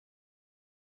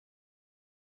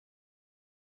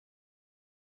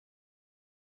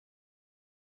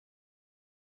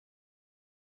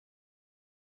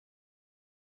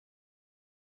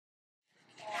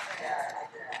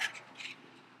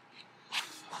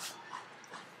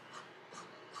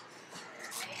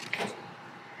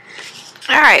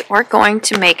Alright, we're going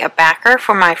to make a backer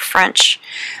for my French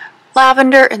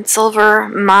lavender and silver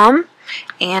mum.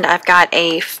 And I've got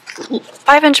a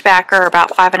 5-inch backer,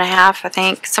 about 5.5, I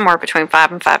think, somewhere between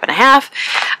 5 and 5.5.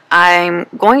 I'm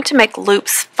going to make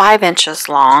loops 5 inches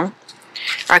long.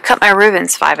 Or I cut my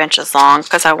ribbons 5 inches long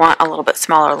because I want a little bit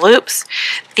smaller loops.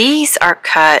 These are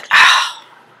cut...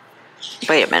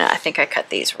 wait a minute, I think I cut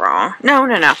these wrong.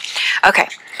 No. Okay.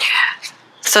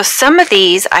 So some of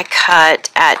these I cut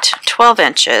at 12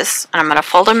 inches, and I'm going to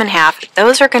fold them in half.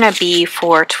 Those are going to be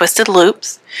for twisted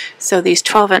loops. So these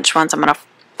 12-inch ones, I'm going to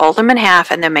fold them in half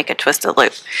and then make a twisted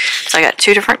loop. So I got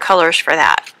 2 different colors for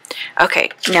that.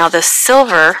 Okay, now the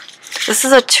silver, this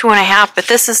is a 2.5, but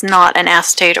this is not an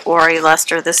acetate or a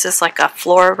luster. This is like a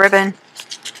floor ribbon.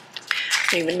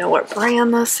 I don't even know what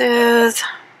brand this is.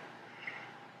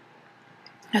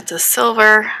 It's a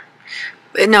silver.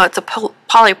 No, it's a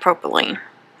polypropylene.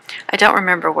 I don't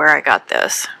remember where I got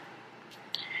this,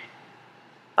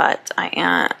 but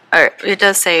it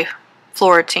does say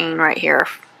Florentine right here.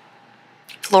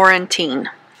 Florentine,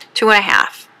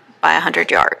 2.5 by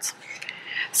 100 yards.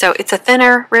 So it's a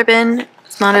thinner ribbon.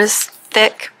 It's not as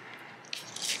thick.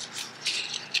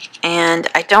 And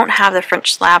I don't have the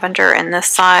French lavender in this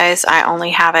size. I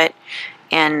only have it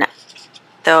in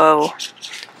the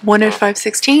 1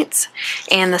 5/16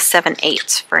 and the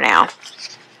 7/8 for now.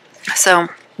 So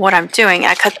what I'm doing,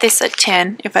 I cut this at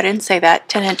 10, if I didn't say that,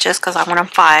 10 inches because I want them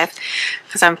 5,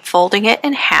 because I'm folding it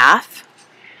in half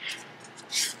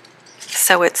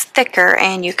so it's thicker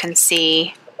and you can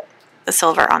see the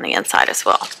silver on the inside as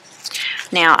well.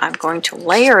 Now I'm going to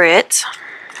layer it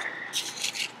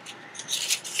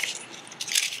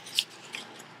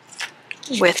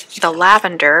with the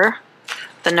lavender,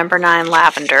 the number 9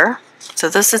 lavender. So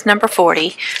this is number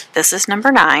 40, this is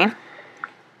number 9.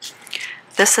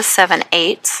 This is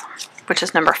 7/8, which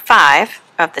is number 5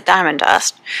 of the diamond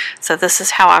dust. So this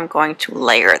is how I'm going to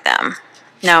layer them.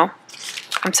 No,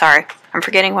 I'm sorry. I'm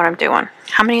forgetting what I'm doing.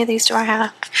 How many of these do I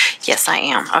have? Yes, I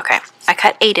am. Okay. I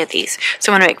cut 8 of these.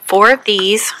 So I'm going to make 4 of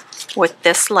these with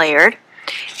this layered.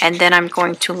 And then I'm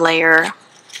going to layer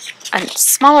a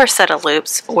smaller set of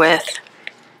loops with,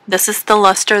 this is the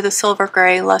luster, the silver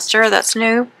gray luster that's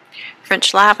new.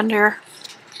 French lavender.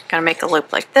 Going to make a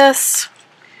loop like this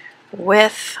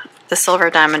with the silver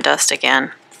diamond dust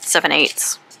again,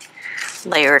 7/8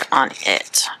 layered on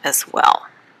it as well.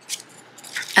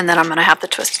 And then I'm going to have the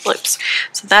twisted loops.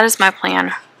 So that is my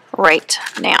plan right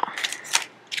now.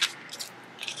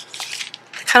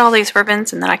 I cut all these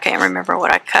ribbons and then I can't remember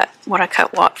what I cut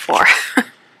what for.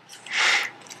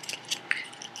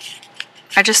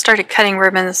 I just started cutting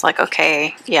ribbons like,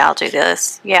 okay, yeah, I'll do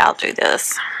this. Yeah, I'll do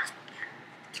this.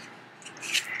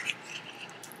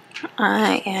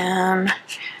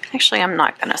 Actually, I'm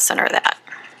not going to center that.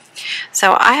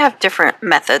 So I have different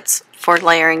methods for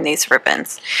layering these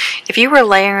ribbons. If you were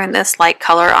layering this light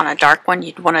color on a dark one,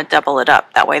 you'd want to double it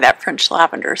up. That way that French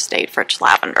lavender stayed French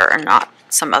lavender and not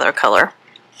some other color.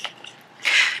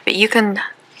 But you can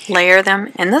layer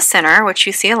them in the center, which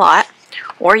you see a lot,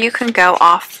 or you can go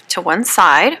off to one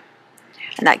side,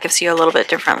 and that gives you a little bit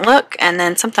different look. And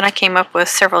then something I came up with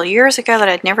several years ago that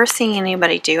I'd never seen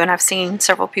anybody do, and I've seen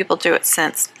several people do it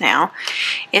since now,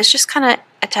 is just kind of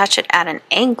attach it at an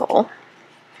angle,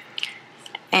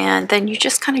 and then you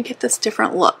just kind of get this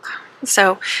different look.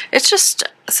 So it's just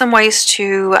some ways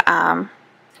to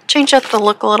change up the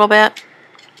look a little bit.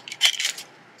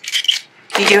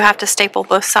 You do have to staple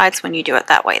both sides when you do it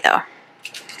that way though.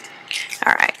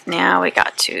 Alright, now we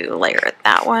got to layer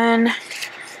that one.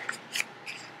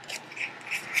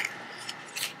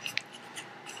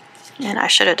 And I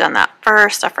should have done that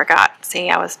first. I forgot. See,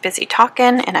 I was busy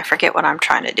talking and I forget what I'm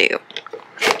trying to do.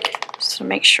 Just to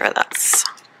make sure that's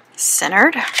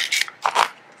centered.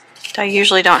 I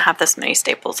usually don't have this many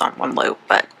staples on one loop,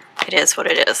 but it is what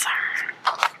it is.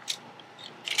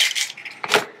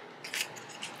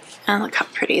 And look how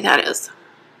pretty that is.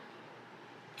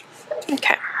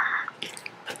 Okay.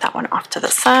 Put that one off to the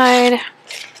side.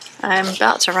 I'm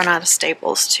about to run out of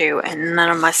staples too, and none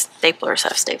of my staplers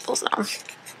have staples in them.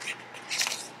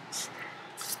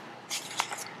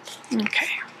 Okay,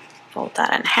 fold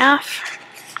that in half.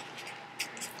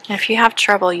 And if you have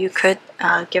trouble, you could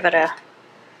give it a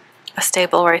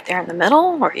staple right there in the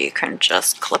middle, or you can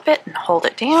just clip it and hold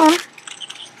it down.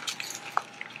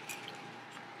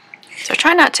 So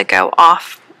try not to go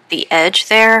off the edge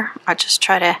there. I just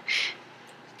try to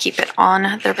keep it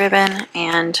on the ribbon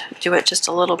and do it just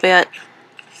a little bit.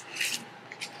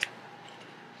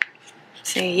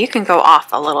 See, you can go off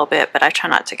a little bit, but I try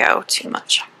not to go too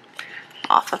much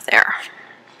off of there.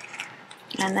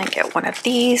 And then get one of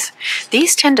these.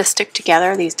 These tend to stick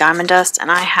together, these diamond dust,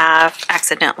 and I have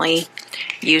accidentally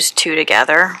used two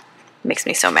together. Makes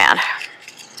me so mad.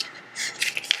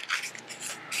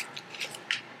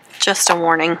 Just a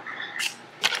warning.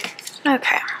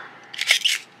 Okay.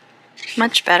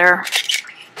 Much better.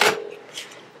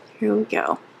 Here we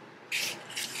go.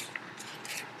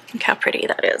 Look how pretty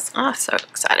that is. Oh, so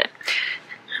excited.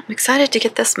 I'm excited to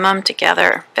get this mum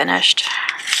together, finished.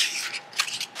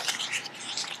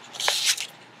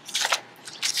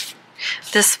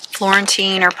 This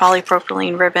Florentine or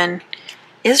polypropylene ribbon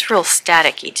is real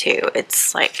staticky too.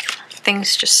 It's like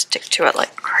things just stick to it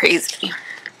like crazy.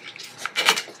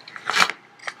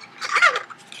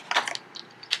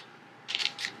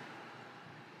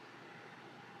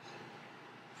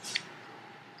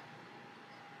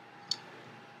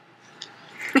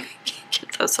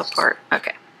 Get those apart.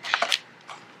 Okay.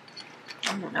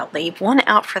 I'm going to leave one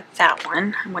out for that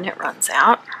one when it runs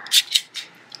out.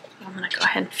 I'm going to go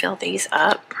ahead and fill these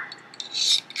up.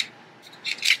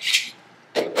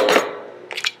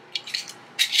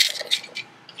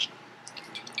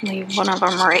 Leave one of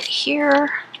them right here.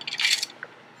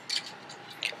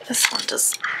 This one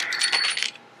does.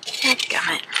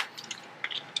 Dadgummit.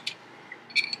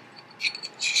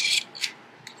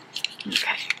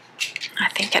 Okay. I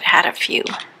think it had a few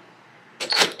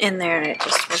in there and it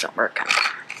just wasn't working.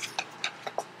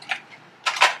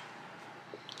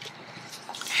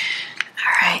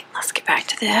 Alright, let's get back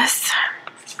to this.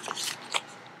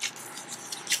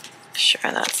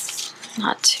 Sure that's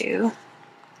not too.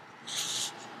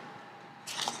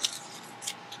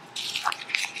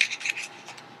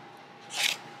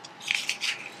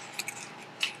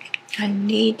 I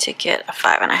need to get a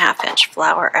 5.5 inch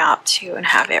flower out too and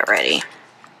have it ready.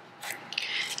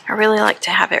 I really like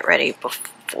to have it ready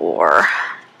before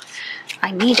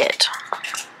I need it.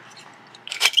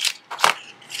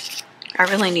 I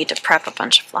really need to prep a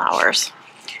bunch of flowers.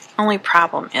 Only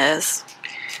problem is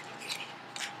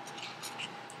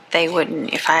they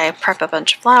wouldn't, if I prep a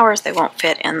bunch of flowers, they won't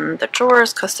fit in the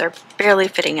drawers because they're barely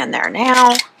fitting in there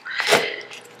now.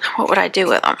 What would I do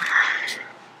with them?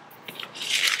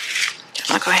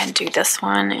 I'm going to go ahead and do this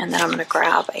one, and then I'm going to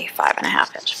grab a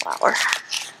 5.5 inch flower.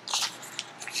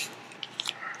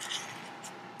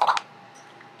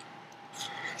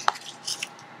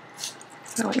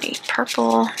 So we need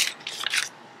purple.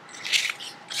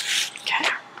 Okay.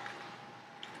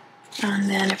 And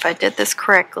then if I did this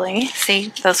correctly,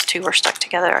 see, those two were stuck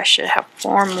together. I should have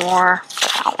 4 more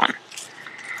for that one.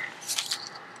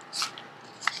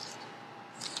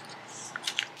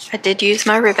 I did use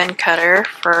my ribbon cutter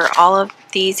for all of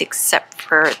these except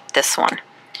for this one.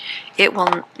 It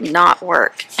will not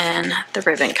work in the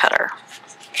ribbon cutter.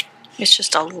 It's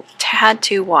just a tad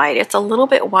too wide. It's a little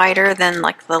bit wider than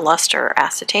like the luster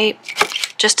acetate,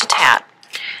 just a tad,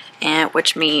 and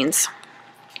which means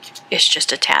it's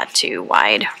just a tad too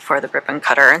wide for the ribbon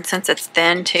cutter. And since it's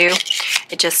thin too,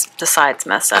 it just the sides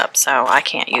mess up, so I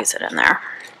can't use it in there.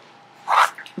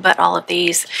 But all of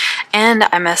these, and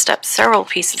I messed up several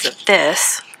pieces of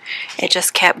this. It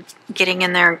just kept getting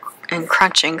in there and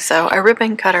crunching, so a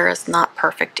ribbon cutter is not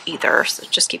perfect either, so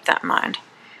just keep that in mind.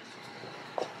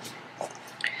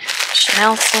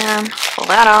 Chanel stem, pull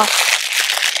that off.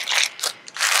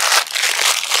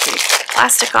 Take the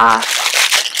plastic off.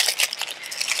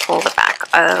 Pull the back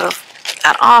of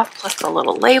that off, plus the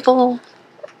little label.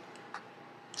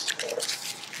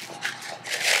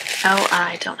 Oh,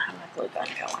 I don't have my glue gun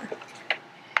going.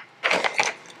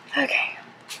 Okay.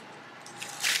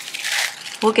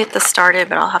 We'll get this started,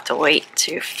 but I'll have to wait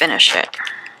to finish it.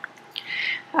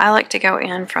 I like to go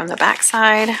in from the back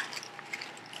side.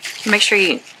 Make sure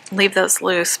you leave those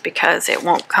loose because it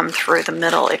won't come through the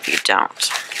middle if you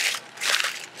don't.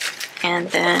 And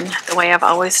then the way I've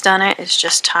always done it is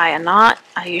just tie a knot.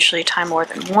 I usually tie more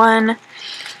than one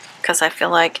because I feel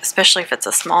like, especially if it's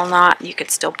a small knot, you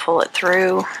could still pull it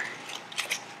through.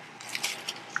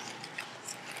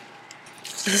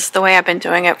 This is the way I've been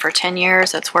doing it for 10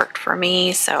 years. It's worked for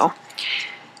me, so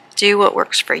do what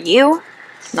works for you.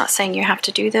 I'm not saying you have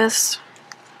to do this.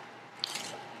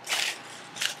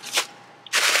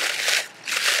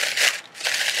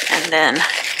 And then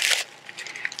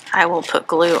I will put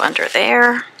glue under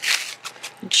there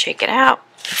and shake it out,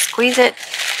 squeeze it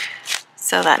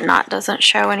so that knot doesn't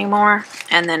show anymore,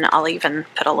 and then I'll even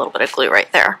put a little bit of glue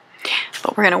right there.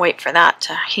 But we're going to wait for that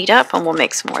to heat up and we'll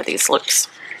make some more of these loops.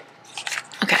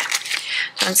 Okay,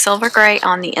 done silver gray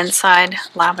on the inside,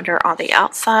 lavender on the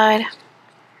outside.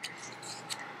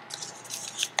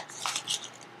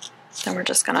 Then we're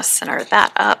just going to center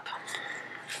that up.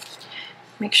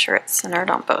 Make sure it's centered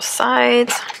on both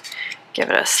sides. Give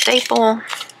it a staple.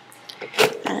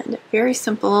 And very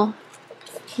simple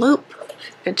loop.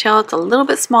 You can tell it's a little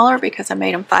bit smaller because I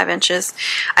made them 5 inches.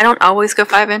 I don't always go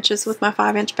 5 inches with my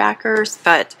 5-inch backers,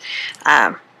 but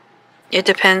it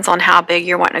depends on how big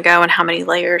you're wanting to go and how many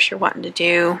layers you're wanting to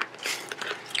do.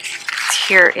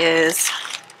 Here is,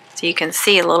 so you can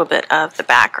see a little bit of the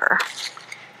backer.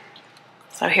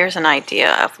 So here's an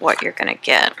idea of what you're going to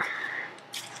get.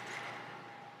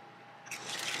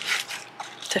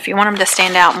 So if you want them to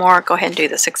stand out more, go ahead and do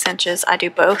the 6 inches. I do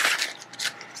both.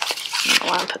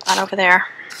 I'll put that over there.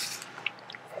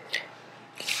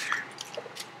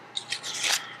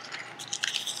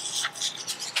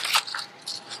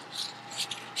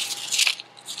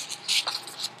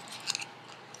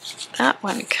 That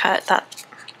one cut, that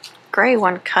gray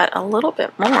one cut a little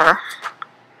bit more,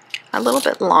 a little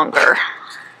bit longer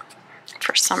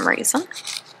for some reason.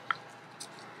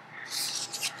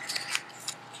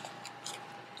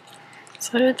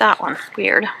 So did that one,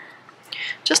 weird.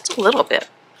 Just a little bit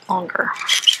longer.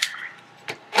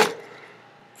 So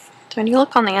when you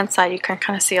look on the inside, you can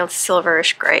kind of see a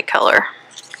silverish gray color.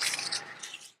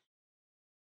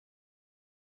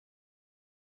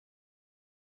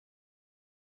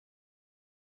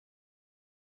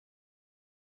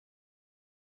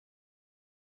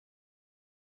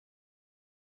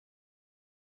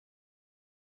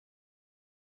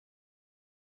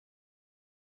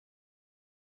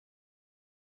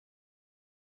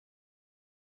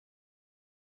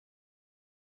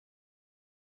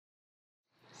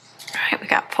 Alright, we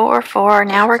got 4, 4.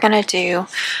 Now we're going to do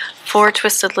 4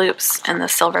 twisted loops in the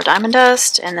silver diamond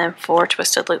dust and then 4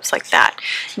 twisted loops like that.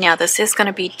 Now this is going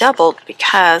to be doubled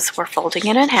because we're folding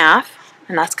it in half,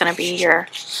 and that's going to be your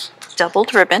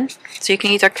doubled ribbon. So you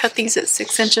can either cut these at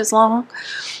 6 inches long,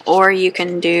 or you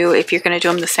can do, if you're going to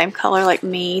do them the same color like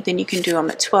me, then you can do them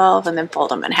at 12 and then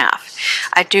fold them in half.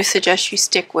 I do suggest you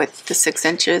stick with the 6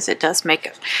 inches. It does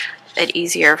make it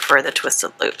easier for the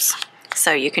twisted loops.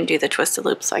 So you can do the twisted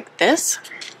loops like this.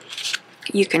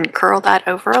 You can curl that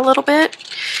over a little bit,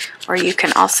 or you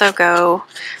can also go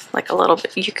like a little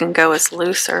bit, you can go as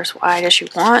loose or as wide as you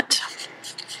want,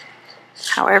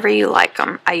 however you like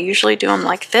them. I usually do them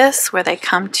like this, where they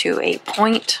come to a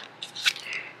point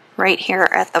right here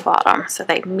at the bottom. So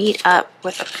they meet up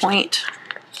with a point.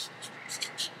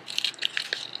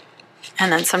 And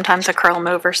then sometimes I curl them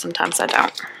over, sometimes I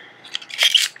don't.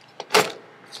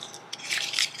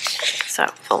 So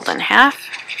fold in half.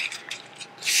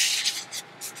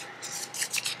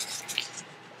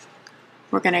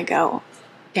 We're going to go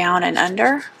down and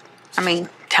under. I mean,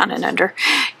 down and under.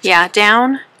 Yeah,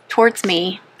 down towards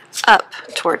me, up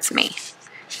towards me.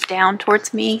 Down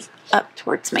towards me, up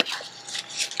towards me.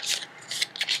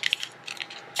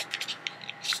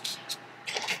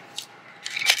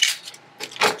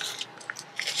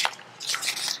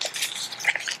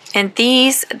 And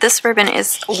this ribbon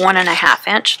is 1.5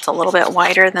 inch. It's a little bit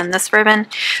wider than this ribbon.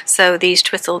 So these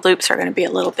twisted loops are going to be a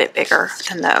little bit bigger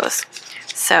than those.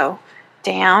 So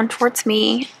down towards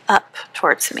me, up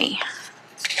towards me.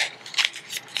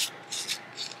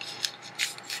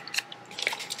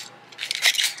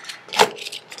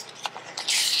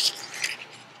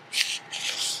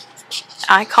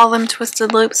 I call them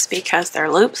twisted loops because they're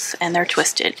loops and they're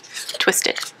twisted.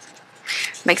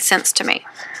 Makes sense to me.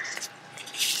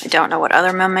 I don't know what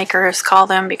other mum makers call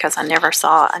them because I never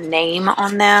saw a name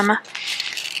on them.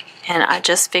 And I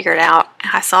just figured out,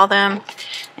 I saw them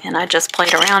and I just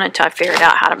played around until I figured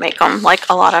out how to make them. Like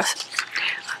a lot of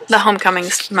the homecoming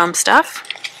mum stuff,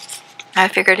 I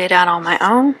figured it out on my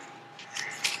own.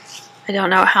 I don't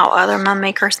know how other mum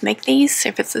makers make these,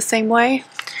 if it's the same way,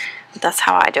 but that's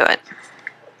how I do it.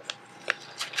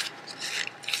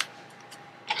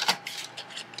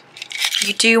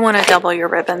 You do want to double your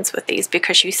ribbons with these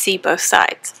because you see both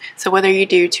sides. So whether you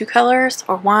do 2 colors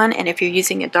or 1, and if you're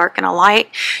using a dark and a light,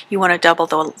 you want to double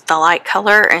the light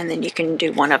color, and then you can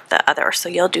do one of the other. So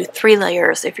you'll do 3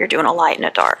 layers if you're doing a light and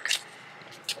a dark.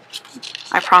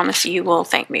 I promise you will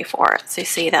thank me for it. So you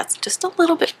see, that's just a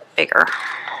little bit bigger.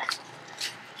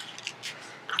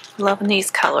 Loving these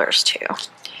colors too.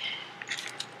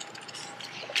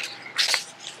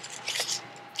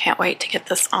 Can't wait to get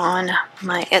this on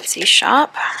my Etsy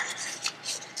shop.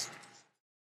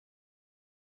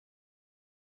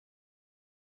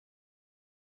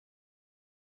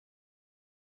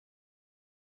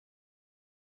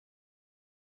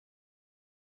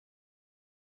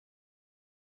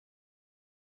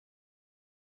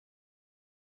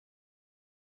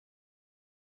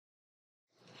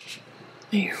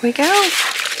 Here we go.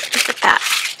 Look at that.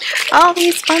 All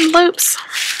these fun loops.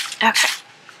 Okay.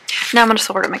 Now I'm going to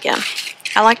sort them again.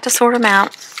 I like to sort them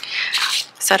out.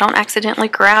 so I don't accidentally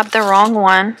grab the wrong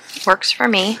one. Works for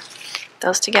me.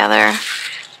 Those together.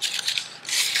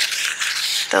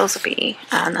 Those will be,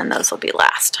 and then those will be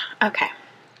last. Okay.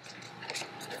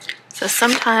 So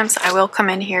sometimes I will come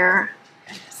in here,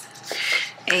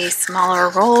 a smaller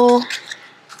roll,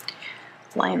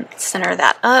 line, center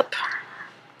that up.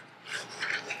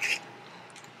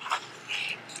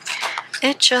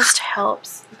 It just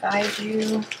helps guide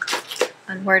you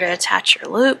on where to attach your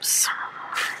loops.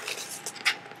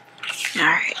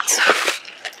 Alright,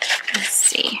 let's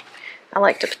see. I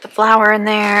like to put the flower in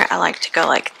there. I like to go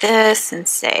like this and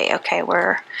say, okay,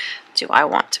 where do I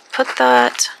want to put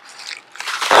that?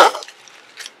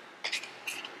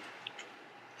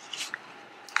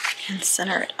 And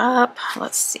center it up.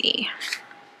 Let's see.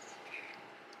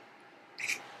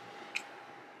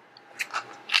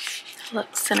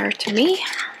 Looks center to me.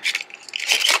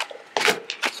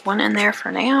 One in there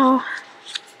for now.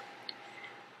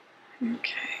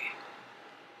 Okay.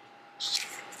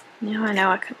 Now I know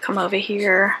I could come over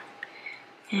here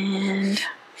and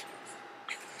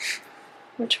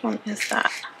which one is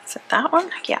that? Is it that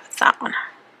one? Yeah, it's that one.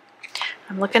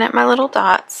 I'm looking at my little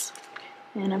dots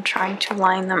and I'm trying to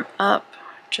line them up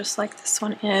just like this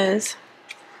one is.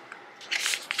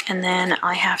 And then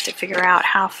I have to figure out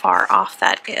how far off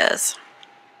that is.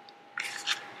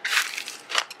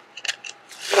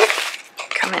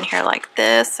 Come in here like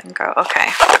this and go, okay,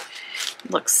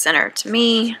 looks centered to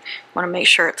me. Want to make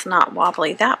sure it's not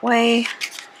wobbly that way.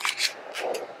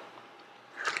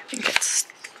 I think it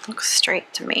looks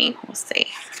straight to me. We'll see.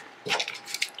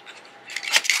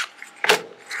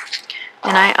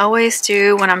 And I always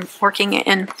do, when I'm working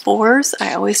in fours,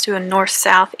 I always do a north,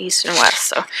 south, east, and west.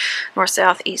 So north,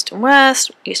 south, east, and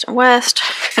west, east, and west.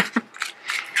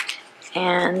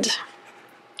 And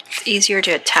it's easier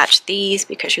to attach these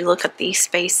because you look at these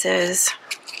spaces.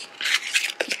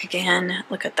 Again,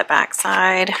 look at the back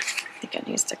side. I think it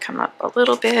needs to come up a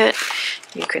little bit.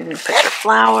 You can put your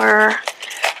flower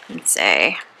and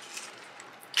say,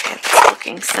 okay, it's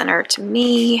looking centered to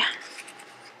me.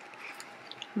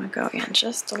 I'm going to go in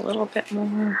just a little bit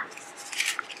more.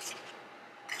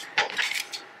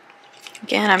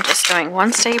 Again, I'm just doing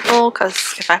one staple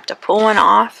because if I have to pull one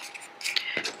off,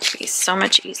 it'll be so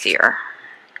much easier.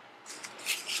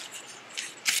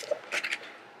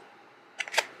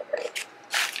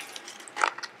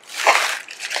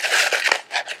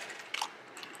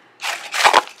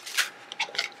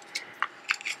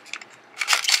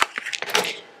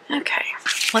 Okay,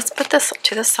 let's put this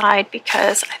to the side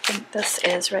because I think this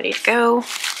is ready to go.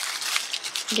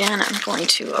 Again, I'm going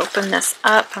to open this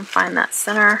up and find that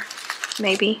center,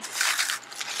 maybe.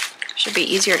 Should be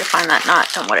easier to find that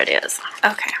knot than what it is.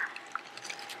 Okay.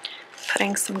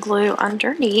 Putting some glue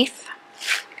underneath.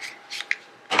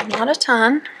 Not a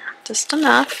ton, just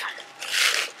enough.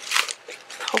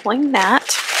 Pulling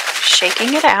that,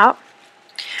 shaking it out,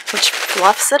 which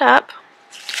fluffs it up.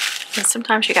 And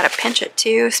sometimes you got to pinch it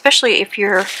too, especially if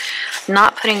you're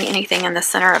not putting anything in the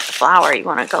center of the flower. You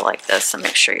want to go like this and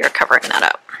make sure you're covering that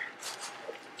up.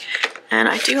 And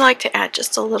I do like to add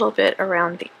just a little bit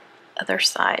around the other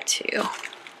side too.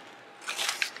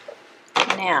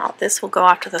 Now this will go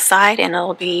off to the side and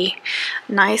it'll be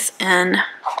nice and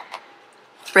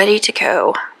ready to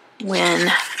go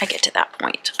when I get to that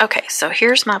point. Okay, so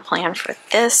here's my plan for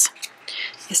this,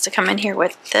 is to come in here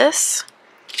with this,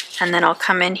 and then I'll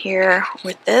come in here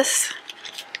with this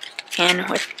and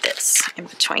with this in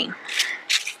between.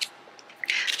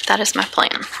 That is my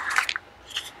plan.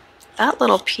 That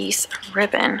little piece of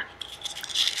ribbon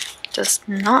does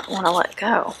not want to let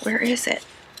go. Where is it?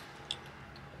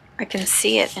 I can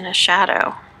see it in a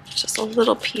shadow. Just a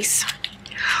little piece.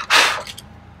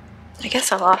 I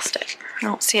guess I lost it. I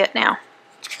don't see it now.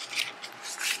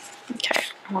 Okay,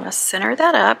 I want to center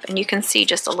that up, and you can see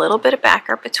just a little bit of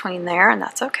backer between there, and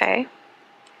that's okay.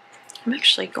 I'm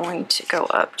actually going to go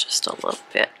up just a little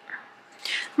bit.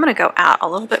 I'm going to go out a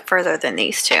little bit further than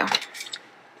these two.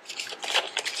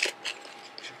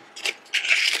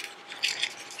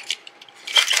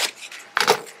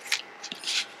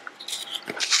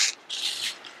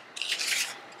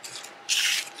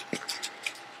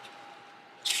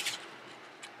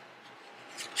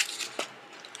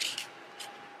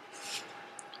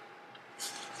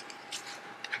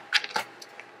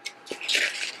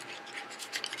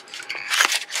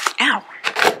 Ow.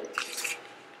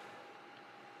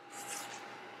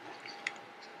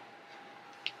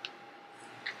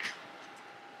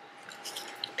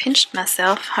 Pinched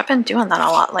myself. I've been doing that a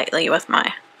lot lately with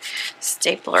my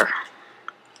stapler.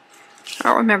 I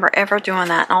don't remember ever doing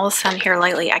that, and all of a sudden here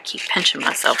lately I keep pinching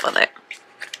myself with it.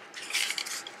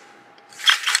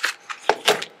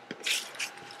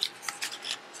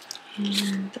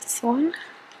 And this one.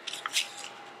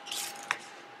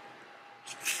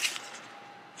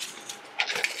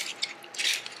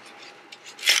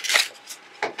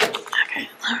 Okay,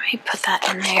 let me put that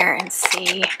in there and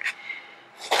see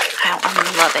how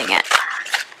I'm loving it.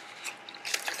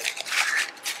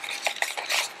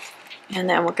 And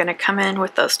then we're going to come in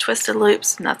with those twisted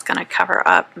loops, and that's going to cover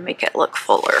up and make it look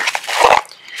fuller.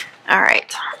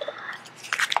 Alright.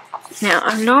 Now,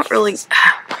 I'm not really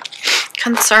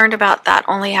concerned about that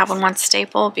only having one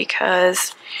staple,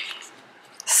 because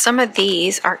some of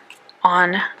these are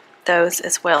on those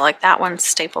as well. Like that one's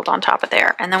stapled on top of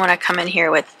there. And then when I come in here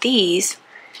with these,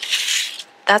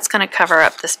 that's going to cover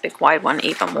up this big wide one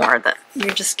even more. That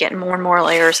you're just getting more and more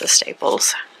layers of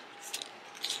staples.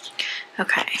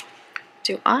 Okay.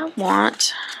 Do I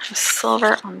want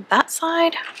silver on that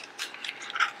side?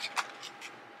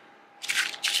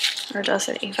 Or does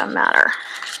it even matter?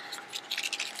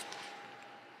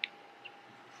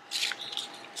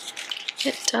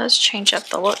 It does change up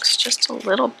the looks just a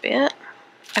little bit.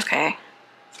 Okay.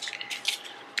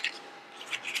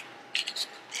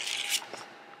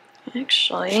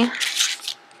 Actually,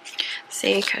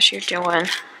 see, because you're doing,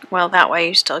 well, that way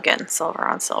you're still getting silver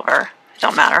on silver. It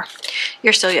don't matter.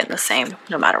 You're still getting the same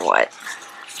no matter what.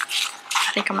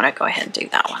 I think I'm going to go ahead and do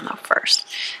that one though first.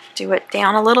 Do it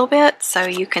down a little bit so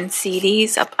you can see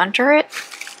these up under it.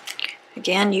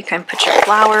 Again, you can put your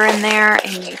flower in there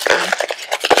and you can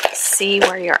see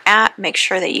where you're at. Make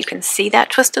sure that you can see that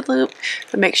twisted loop,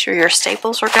 but make sure your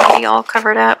staples are going to be all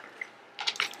covered up.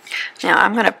 Now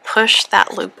I'm going to push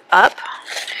that loop up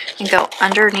and go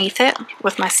underneath it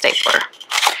with my stapler.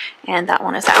 And that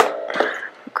one is out.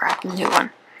 Grab a new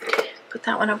one. Put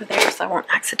that one over there so I won't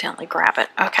accidentally grab it.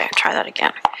 Okay, try that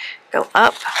again. Go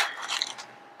up.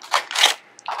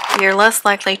 You're less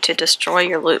likely to destroy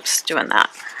your loops doing that.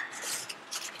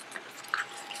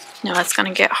 Now it's going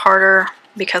to get harder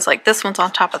because like this one's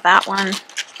on top of that one.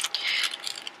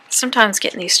 Sometimes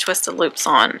getting these twisted loops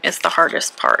on is the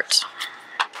hardest part.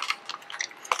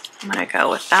 I'm going to go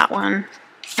with that one.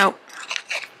 Nope.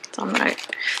 So I'm going to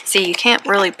see, you can't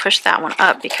really push that one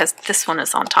up because this one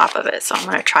is on top of it. So I'm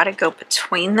going to try to go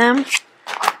between them.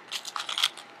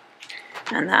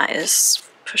 And that is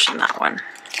pushing that one.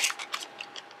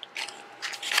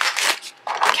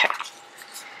 Okay.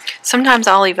 Sometimes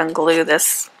I'll even glue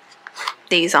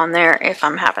these on there if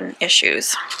I'm having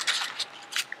issues.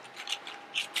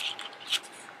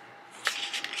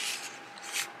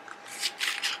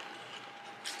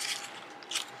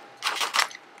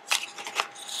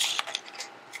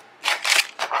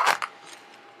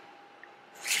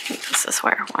 This is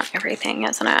where I want everything,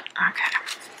 isn't it? Okay.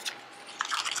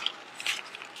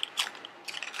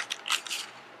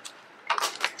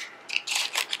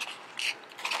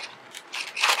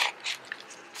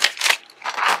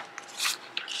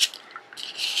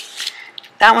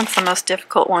 That one's the most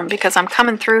difficult one because I'm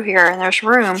coming through here and there's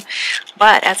room,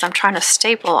 but as I'm trying to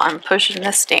staple, I'm pushing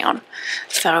this down.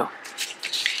 So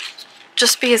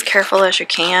just be as careful as you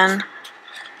can.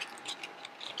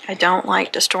 I don't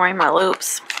like destroying my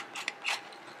loops.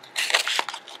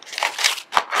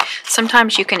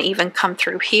 Sometimes you can even come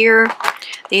through here.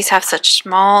 These have such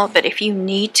small, but if you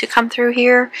need to come through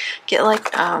here, get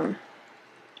like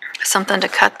something to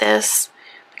cut this.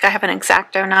 I have an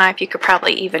X-Acto knife. You could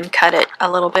probably even cut it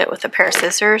a little bit with a pair of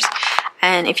scissors.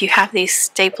 And if you have these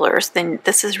staplers, then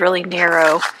this is really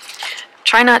narrow.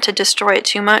 Try not to destroy it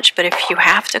too much, but if you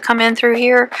have to come in through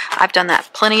here, I've done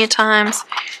that plenty of times,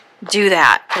 do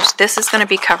that, because this is going to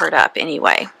be covered up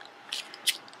anyway.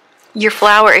 Your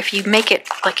flower, if you make it,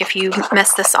 like if you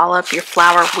mess this all up, your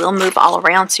flower will move all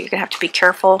around, so you're going to have to be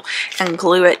careful and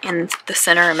glue it in the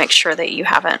center and make sure that you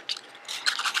haven't,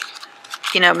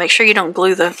 you know, make sure you don't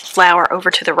glue the flower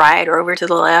over to the right or over to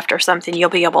the left or something. You'll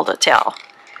be able to tell.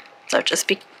 So just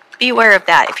be aware of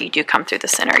that. If you do come through the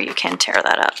center, you can tear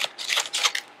that up.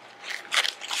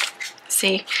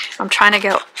 See, I'm trying to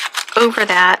go over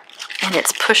that and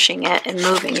it's pushing it and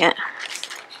moving it.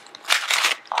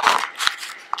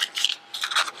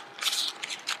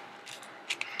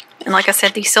 And like I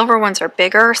said, these silver ones are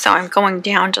bigger, so I'm going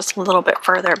down just a little bit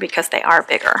further because they are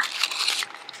bigger.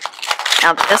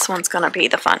 Now this one's going to be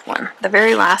the fun one, the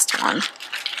very last one,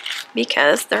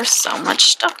 because there's so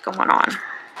much stuff going on.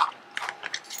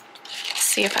 Let's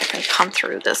see if I can come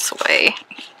through this way.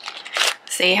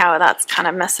 See how that's kind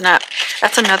of messing up.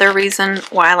 That's another reason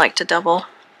why I like to double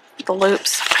the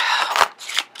loops.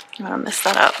 I'm going to mess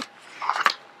that up.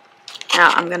 Now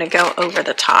I'm going to go over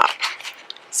the top.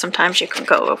 Sometimes you can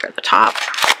go over the top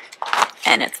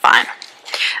and it's fine.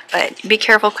 But be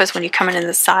careful because when you come in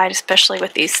the side, especially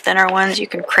with these thinner ones, you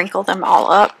can crinkle them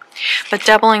all up. but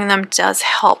doubling them does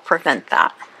help prevent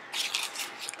that.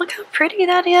 Look how pretty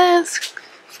that is.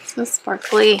 So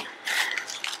sparkly.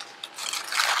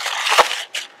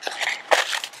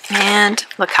 And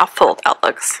look how full that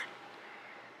looks.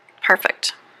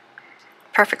 Perfect.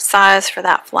 Perfect size for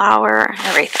that flower and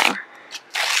everything.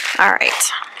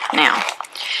 Alright, now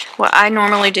what I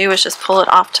normally do is just pull it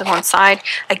off to one side.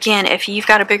 Again, if you've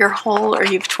got a bigger hole or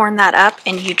you've torn that up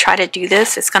and you try to do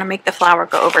this, it's going to make the flower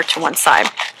go over to one side.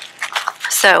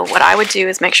 So what I would do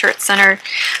is make sure it's centered,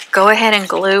 go ahead and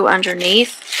glue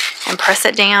underneath and press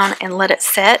it down and let it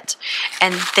set,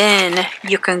 and then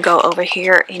you can go over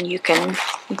here and you can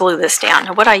glue this down.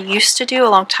 Now what I used to do a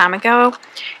long time ago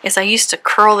is I used to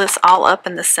curl this all up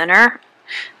in the center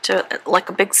to like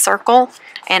a big circle,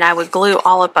 and I would glue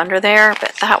all up under there,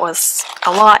 but that was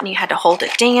a lot and you had to hold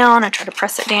it down and try to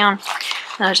press it down,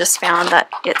 and I just found that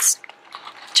it's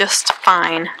just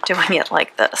fine doing it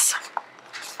like this.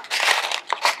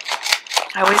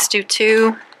 I always do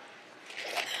two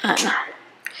and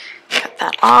cut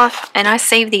that off, and I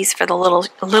save these for the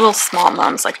little small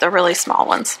mums, like the really small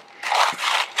ones.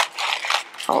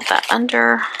 Fold that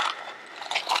under.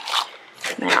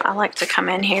 Now I like to come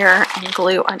in here and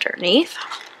glue underneath,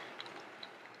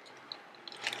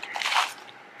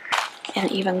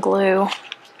 and even glue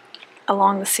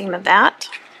along the seam of that,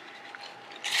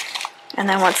 and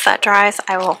then once that dries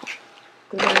I will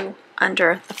glue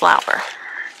under the flower.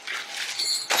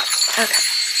 Okay,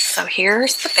 so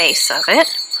here's the base of it,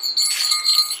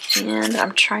 and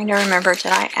I'm trying to remember,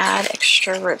 did I add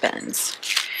extra ribbons?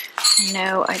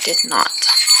 No, I did not.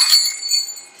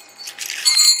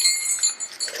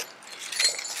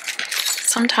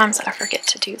 Sometimes I forget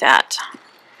to do that,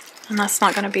 and that's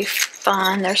not going to be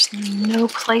fun. There's no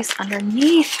place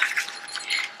underneath.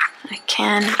 I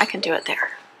can do it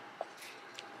there.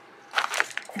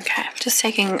 Okay, I'm just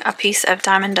taking a piece of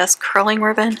diamond dust curling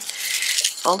ribbon,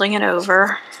 folding it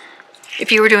over.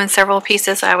 If you were doing several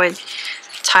pieces, I would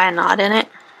tie a knot in it.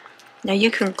 Now you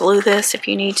can glue this if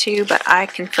you need to, but I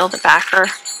can fill the backer.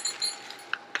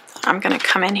 I'm going to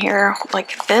come in here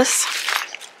like this.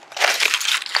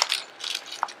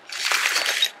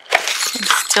 I'm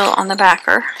still on the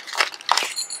backer.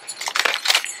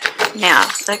 Now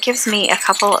that gives me a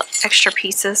couple extra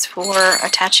pieces for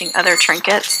attaching other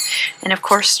trinkets, and of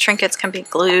course trinkets can be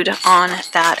glued on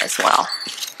that as well.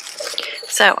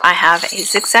 So I have a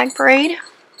zigzag braid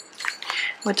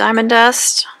with diamond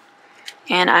dust,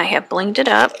 and I have blinged it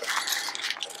up.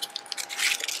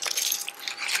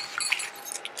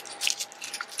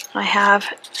 I have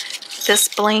this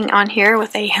bling on here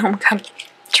with a homecoming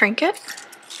trinket.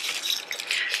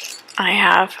 I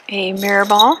have a mirror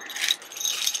ball.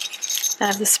 I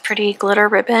have this pretty glitter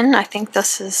ribbon. I think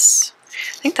that's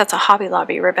a Hobby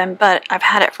Lobby ribbon, but I've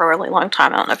had it for a really long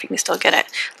time. I don't know if you can still get it.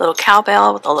 Little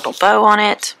cowbell with a little bow on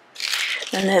it.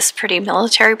 Then this pretty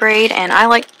military braid, and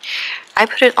I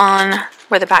put it on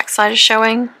where the back side is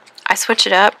showing. I switch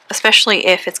it up, especially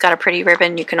if it's got a pretty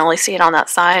ribbon. You can only see it on that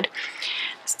side.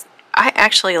 I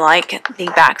actually like the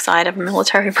back side of a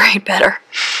military braid better.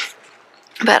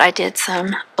 But I did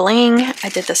some bling. I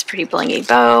did this pretty blingy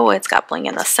bow. It's got bling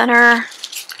in the center.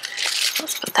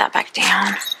 Let's put that back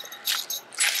down.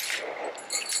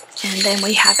 And then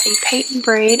we have a patent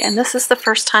braid, and this is the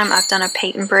first time I've done a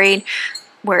patent braid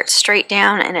where it's straight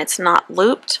down and it's not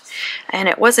looped. And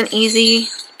it wasn't easy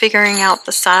figuring out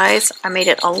the size. I made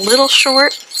it a little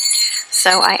short,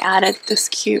 so I added this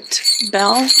cute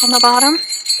bell on the bottom.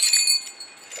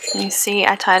 And you see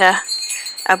I tied a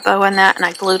bow in that, and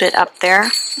I glued it up there.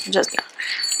 Just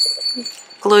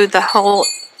glued the whole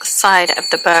side of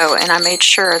the bow, and I made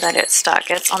sure that it stuck.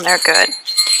 It's on there good.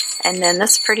 And then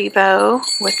this pretty bow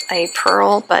with a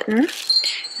pearl button,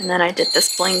 and then I did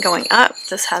this bling going up.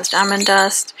 This has diamond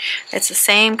dust. It's the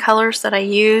same colors that I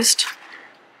used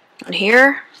on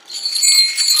here.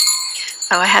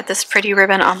 Oh, I had this pretty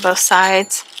ribbon on both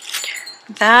sides.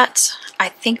 That I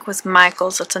think was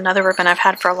Michael's. It's another ribbon I've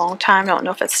had for a long time. I don't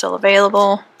know if it's still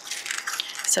available.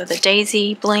 So the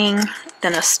daisy bling,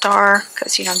 then a star,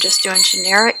 because I'm just doing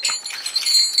generic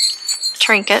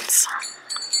trinkets.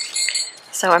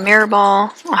 So a mirror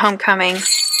ball, a homecoming,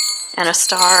 and a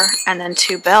star, and then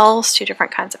two bells, two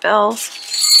different kinds of bells,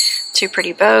 two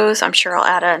pretty bows. I'm sure I'll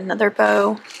add another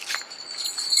bow.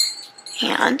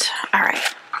 And,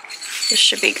 alright, this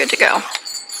should be good to go.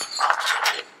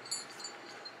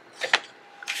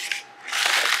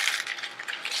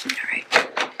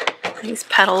 Alright, these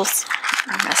petals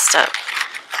are messed up.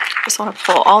 Just want to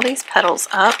pull all these petals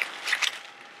up,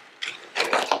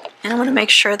 and I want to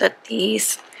make sure that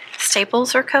these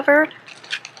staples are covered.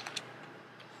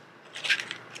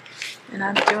 And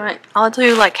I'll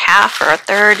do like half or a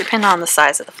third, depending on the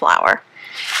size of the flower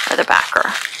or the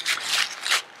backer.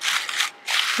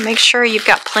 Make sure you've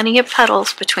got plenty of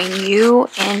petals between you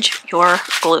and your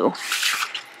glue.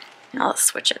 Now let's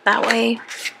switch it that way.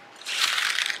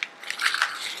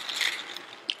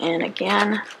 And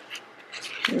again,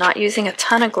 I'm not using a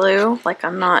ton of glue, like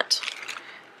I'm not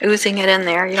oozing it in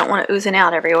there. You don't want it oozing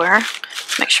out everywhere.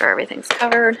 Make sure everything's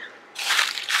covered.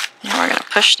 Now we're going to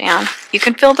push down. You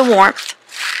can feel the warmth,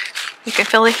 you can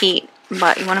feel the heat,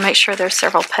 but you want to make sure there's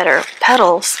several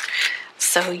petals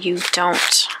so you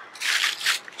don't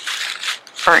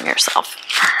burn yourself.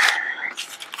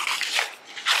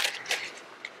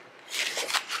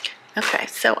 Okay,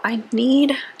 so I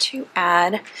need to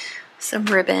add some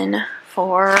ribbon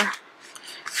for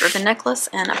ribbon necklace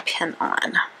and a pin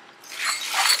on.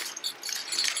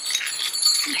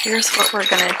 Here's what we're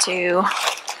going to do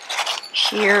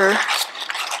here.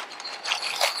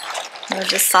 I'm going to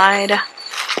decide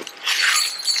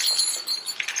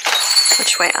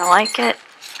which way I like it.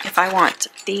 If I want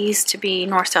these to be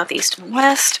north, south, east, and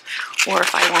west, or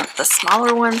if I want the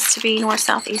smaller ones to be north,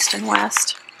 south, east, and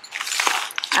west.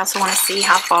 I also want to see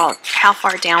how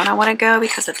far down I want to go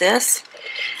because of this.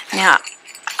 Now,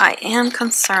 I am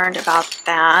concerned about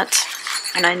that,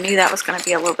 and I knew that was going to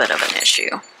be a little bit of an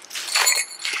issue.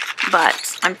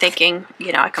 But I'm thinking,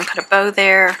 you know, I can put a bow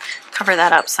there, cover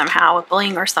that up somehow with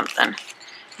bling or something.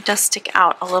 It does stick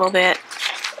out a little bit.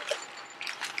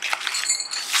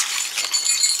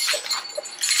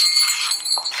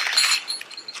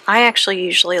 I actually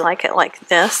usually like it like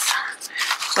this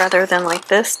rather than like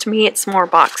this. To me, it's more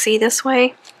boxy this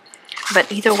way.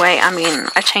 But either way, I mean,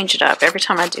 I change it up. Every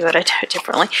time I do it, I do it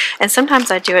differently. And sometimes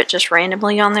I do it just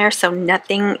randomly on there, so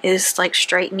nothing is like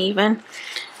straight and even.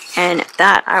 And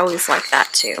that, I always like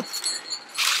that too.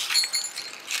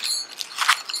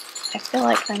 I feel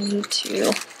like I need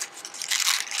to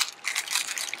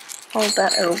fold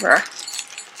that over.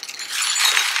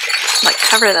 Like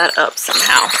cover that up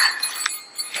somehow.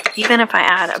 Even if I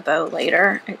add a bow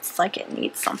later, it's like it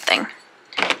needs something.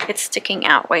 It's sticking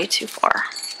out way too far.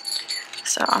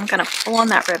 So I'm going to pull on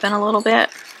that ribbon a little bit.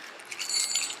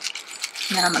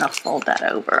 And then I'm going to fold that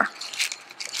over.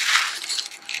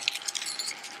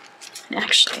 And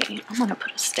actually, I'm going to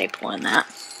put a staple in that.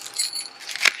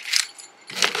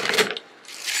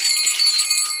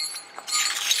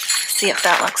 See if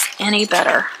that looks any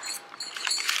better.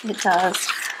 It does.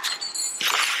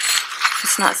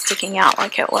 It's not sticking out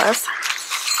like it was.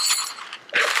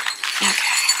 Okay.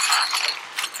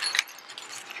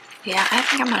 Yeah, I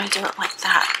think I'm going to do it like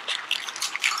that.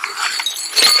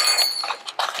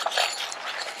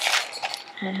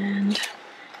 And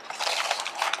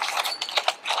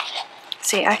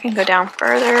see, I can go down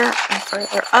further and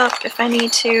further up if I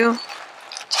need to.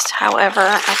 Just however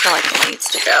I feel like it needs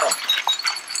to go.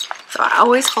 So I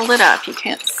always hold it up. You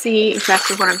can't see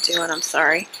exactly what I'm doing, I'm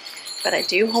sorry. But I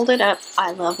do hold it up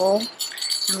eye level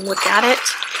and look at it.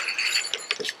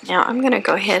 Now I'm going to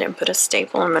go ahead and put a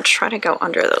staple. I'm going to try to go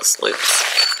under those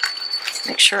loops.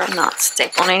 Make sure I'm not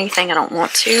stapling anything I don't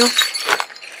want to.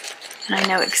 And I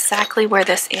know exactly where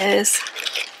this is.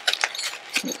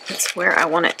 It's where I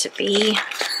want it to be.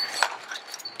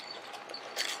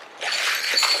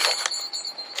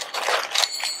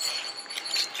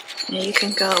 Now you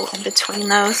can go in between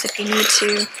those if you need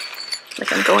to.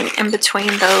 Like I'm going in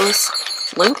between those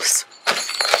loops.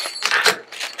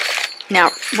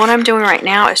 Now, what I'm doing right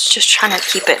now is just trying to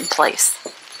keep it in place.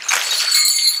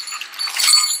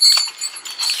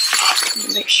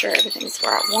 Make sure everything's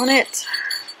where I want it.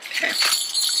 Okay.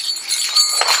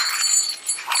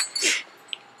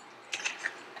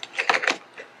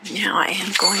 Now I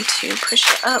am going to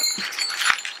push it up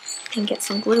and get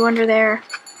some glue under there.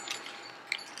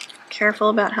 Careful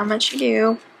about how much you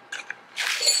do.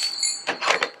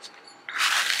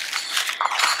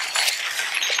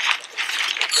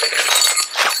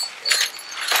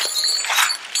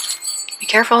 Be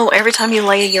careful, every time you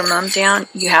lay your mum down,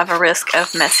 you have a risk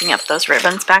of messing up those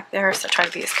ribbons back there, so try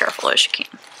to be as careful as you can.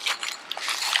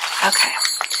 Okay,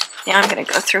 now I'm going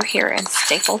to go through here and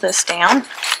staple this down.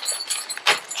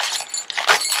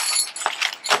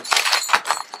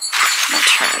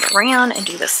 Around and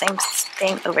do the same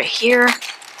thing over here.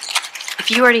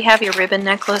 If you already have your ribbon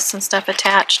necklace and stuff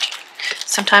attached,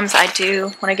 sometimes I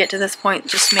do, when I get to this point,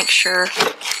 just make sure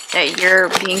that you're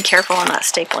being careful and not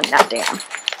stapling that down.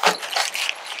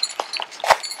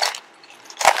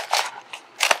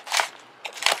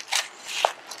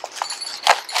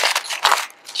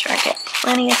 Try to get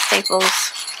plenty of staples.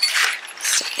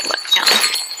 Staple it down.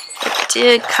 It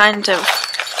did kind of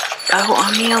bow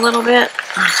on me a little bit.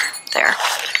 There.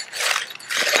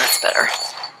 better.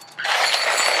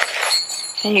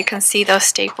 And you can see those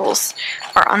staples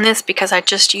are on this because I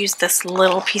just used this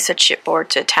little piece of chipboard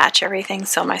to attach everything,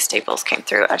 so my staples came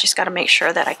through. I just got to make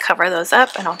sure that I cover those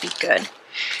up and I'll be good.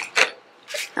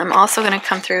 I'm also going to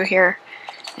come through here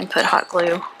and put hot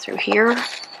glue through here.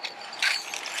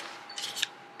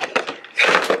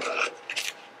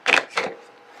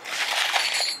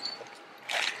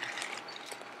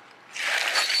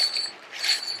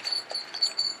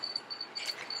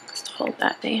 Just hold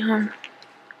that down.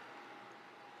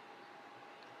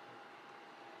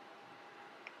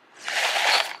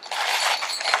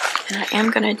 And I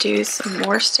am going to do some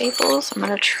more staples. I'm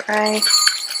going to try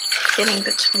getting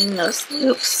between those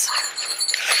loops.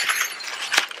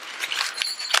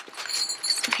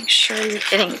 Just make sure you're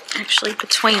getting actually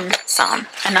between some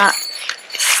and not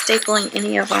stapling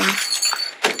any of them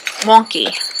wonky.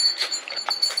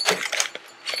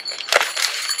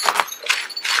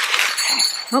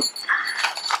 Okay. Oop.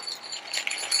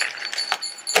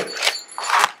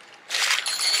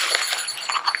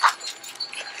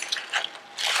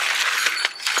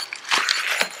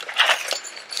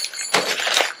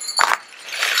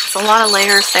 A lot of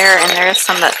layers there, and there is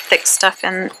some of that thick stuff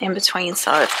in between,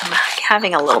 so I'm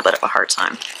having a little bit of a hard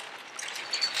time.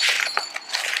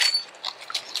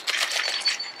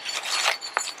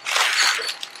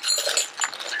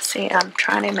 See, I'm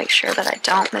trying to make sure that I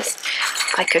don't miss.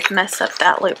 I could mess up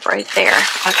that loop right there.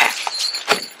 Okay.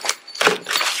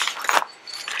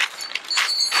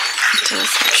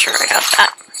 Just make sure I got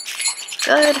that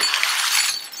good.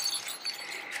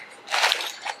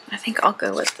 I think I'll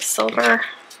go with the silver.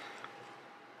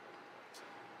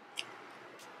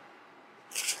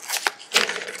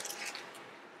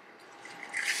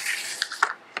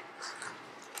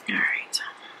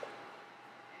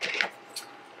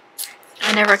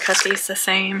 I never cut these the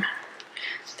same.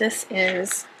 This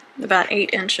is about 8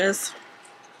 inches.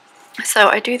 So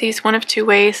I do these one of two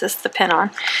ways. This is the pin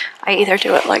on. I either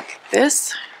do it like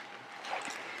this,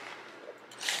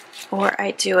 or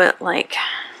I do it like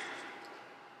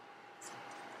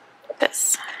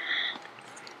this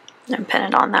and pin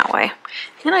it on that way.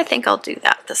 And I think I'll do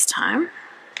that this time.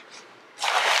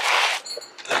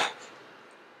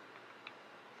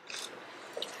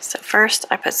 So first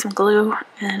I put some glue,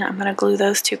 and I'm going to glue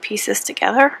those two pieces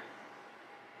together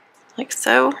like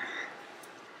so.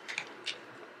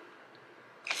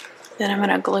 Then I'm going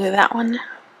to glue that one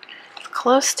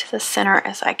close to the center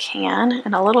as I can,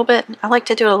 and a little bit, I like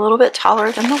to do it a little bit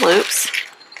taller than the loops.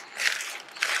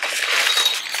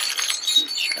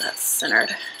 Make sure that's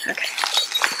centered. Okay.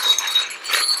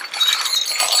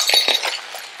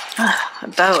 The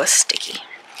bow is sticky.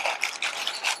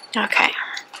 Okay.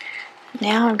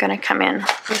 Now I'm going to come in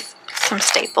with some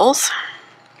staples.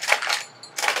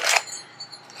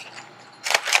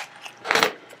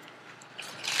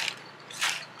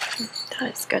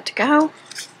 That is good to go.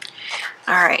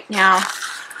 Alright, now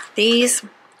these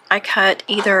I cut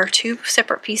either two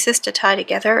separate pieces to tie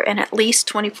together and at least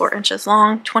 24 inches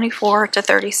long, 24 to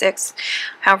 36,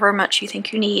 however much you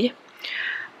think you need.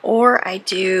 Or I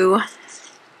do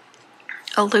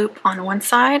a loop on one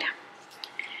side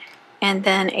and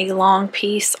then a long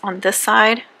piece on this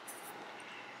side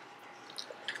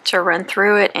to run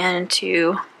through it and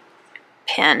to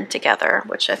pin together,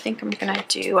 which I think I'm gonna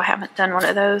do. I haven't done one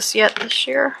of those yet this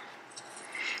year.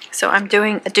 So I'm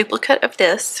doing a duplicate of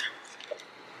this.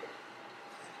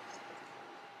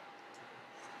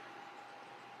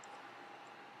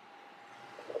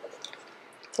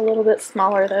 It's a little bit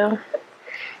smaller though.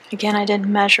 Again, I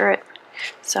didn't measure it.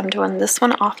 So I'm doing this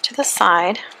one off to the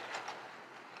side.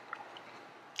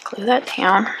 Glue that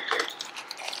down.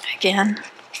 Again,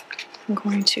 I'm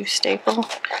going to staple.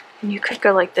 And you could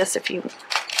go like this if you're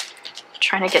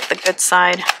trying to get the good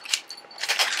side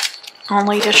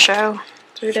only to show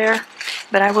through there.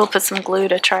 But I will put some glue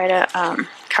to try to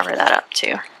cover that up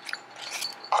too.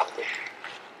 I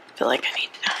feel like I need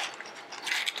to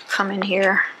come in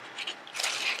here.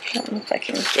 I don't know if I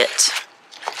can get...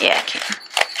 Yeah, I can.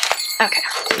 Okay.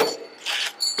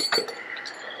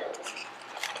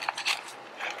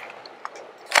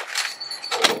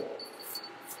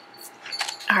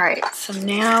 Alright, so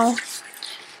now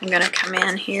I'm going to come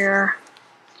in here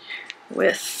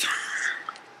with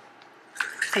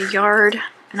a yard,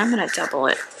 and I'm going to double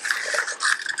it.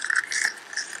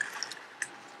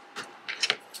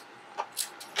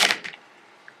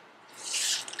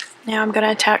 Now I'm going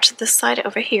to attach this side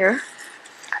over here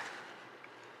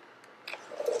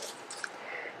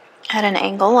at an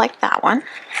angle like that one.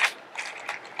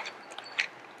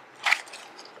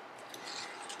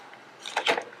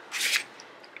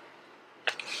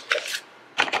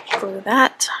 Glue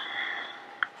that.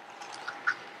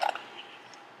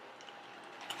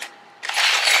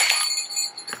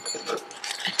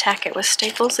 tack it with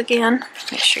staples again.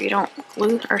 Make sure you don't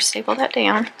glue or staple that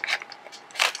down.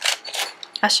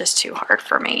 That's just too hard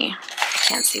for me. I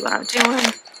can't see what I'm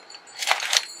doing.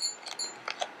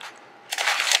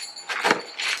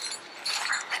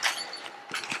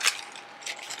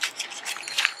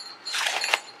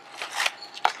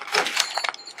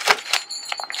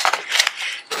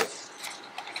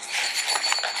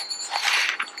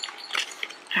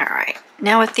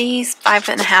 Now with these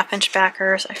 5.5 inch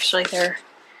backers, actually they're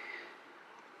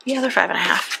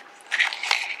 5.5.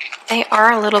 They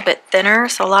are a little bit thinner,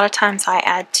 so a lot of times I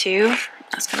add 2.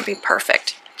 That's going to be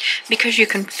perfect because you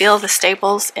can feel the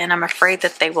staples, and I'm afraid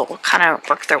that they will kind of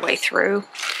work their way through.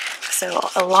 So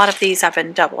a lot of these I've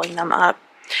been doubling them up.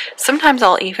 Sometimes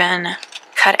I'll even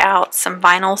cut out some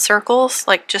vinyl circles,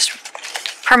 like just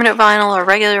permanent vinyl or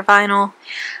regular vinyl,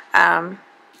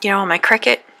 you know, on my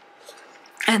Cricut.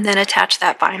 And then attach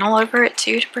that vinyl over it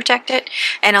too to protect it.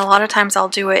 And a lot of times I'll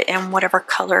do it in whatever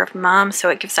color of mum, so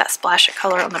it gives that splash of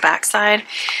color on the back side.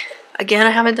 Again, I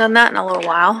haven't done that in a little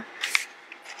while.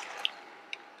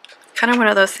 Kind of one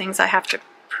of those things I have to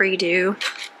pre-do.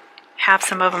 Have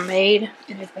some of them made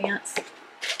in advance.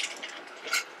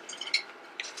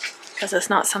 Because it's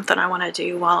not something I want to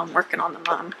do while I'm working on the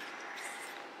mum.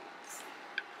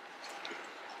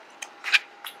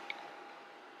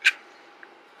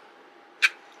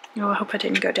 Oh, I hope I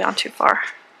didn't go down too far.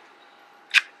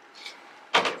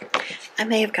 I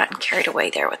may have gotten carried away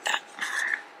there with that.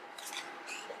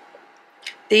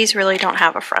 These really don't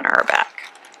have a front or a back.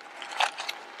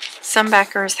 Some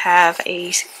backers have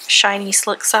a shiny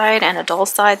slick side and a dull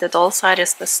side. The dull side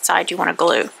is the side you want to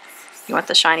glue. You want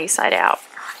the shiny side out.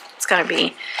 It's going to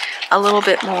be a little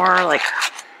bit more like,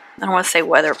 I don't want to say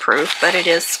weatherproof, but it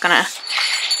is going to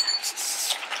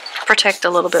protect a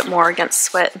little bit more against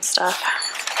sweat and stuff.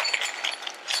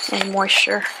 And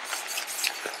moisture.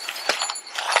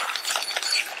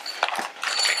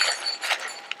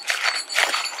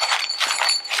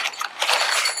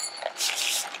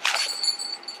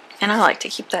 And I like to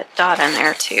keep that dot in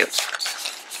there too.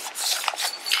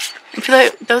 And for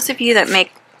those of you that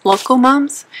make local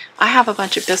mums, I have a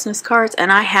bunch of business cards,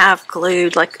 and I have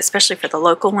glued, like especially for the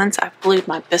local ones, I've glued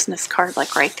my business card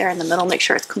like right there in the middle. Make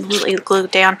sure it's completely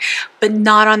glued down, but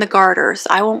not on the garters.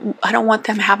 I don't want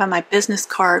them having my business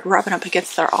card rubbing up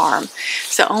against their arm.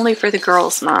 So only for the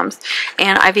girls' mums.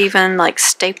 And I've even like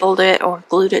stapled it or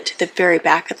glued it to the very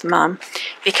back of the mum,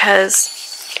 because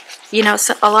you know,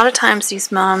 so a lot of times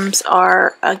these mums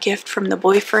are a gift from the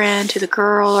boyfriend to the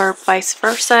girl or vice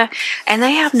versa, and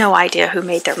they have no idea who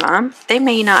made their mum. They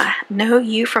may not know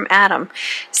you from Adam.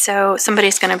 So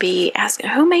somebody's going to be asking,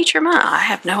 who made your mum? I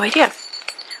have no idea.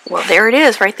 Well, there it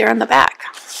is right there on the back.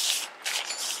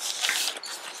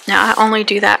 Now, I only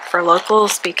do that for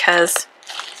locals because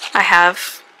I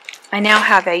now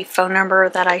have a phone number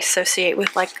that I associate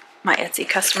with like my Etsy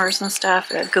customers and stuff,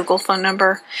 a Google phone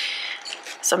number.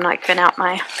 So I'm not giving out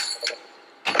my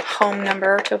home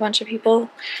number to a bunch of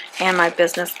people. And my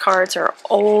business cards are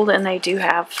old, and they do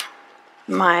have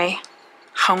my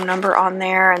home number on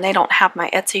there. And they don't have my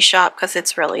Etsy shop because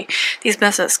it's really, these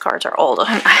business cards are old.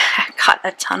 And I got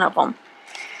a ton of them.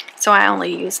 So I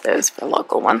only use those for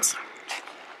local ones.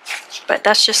 But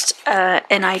that's just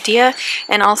an idea.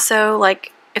 And also,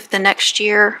 like, if the next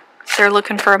year they're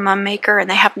looking for a mum maker and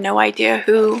they have no idea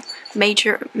who made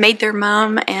their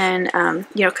mum, and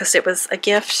you know, because it was a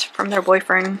gift from their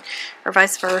boyfriend or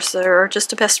vice versa, or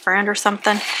just a best friend or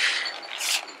something,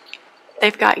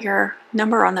 they've got your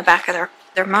number on the back of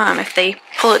their mum. If they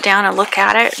pull it down and look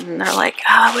at it and they're like,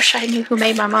 oh, I wish I knew who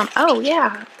made my mum. Oh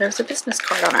yeah, there's a business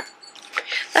card on it.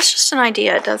 That's just an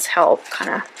idea. It does help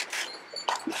kind of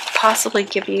possibly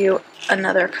give you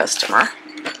another customer.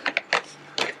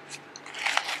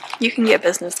 You can get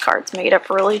business cards made up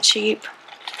really cheap.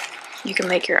 You can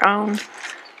make your own.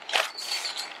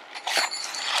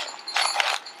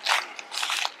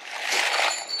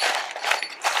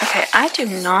 Okay, I do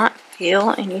not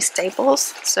feel any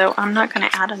staples, so I'm not going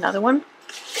to add another one.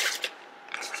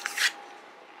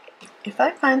 If I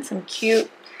find some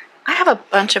cute, I have a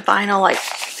bunch of vinyl, like,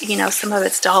 you know, some of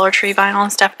it's Dollar Tree vinyl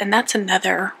and stuff, and that's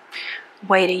another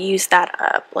way to use that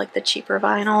up, like the cheaper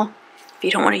vinyl. If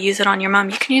you don't want to use it on your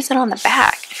mum, you can use it on the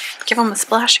back. Give them a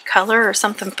splash of color or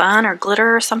something fun, or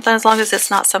glitter or something, as long as it's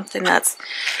not something that's,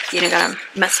 you know, gonna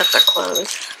mess up their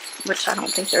clothes, which I don't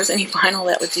think there's any vinyl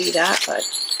that would do that, but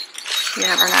you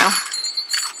never know.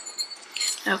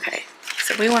 Okay,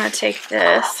 so we want to take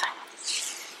this,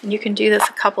 and you can do this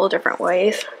a couple of different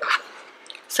ways.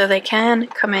 So they can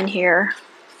come in here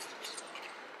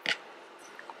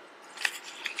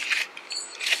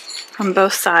from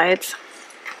both sides.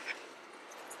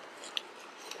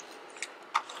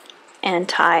 and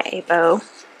tie a bow.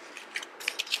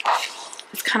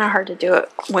 It's kind of hard to do it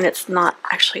when it's not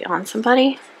actually on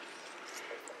somebody.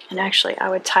 And actually, I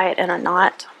would tie it in a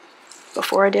knot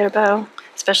before I did a bow,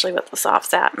 especially with the soft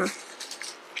satin.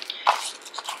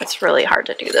 It's really hard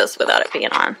to do this without it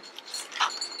being on.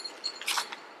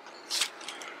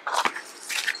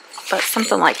 But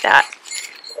something like that.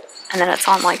 And then it's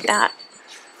on like that.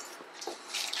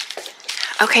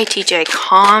 Okay, TJ,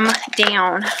 calm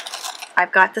down.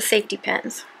 I've got the safety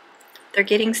pins. They're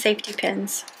getting safety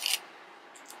pins.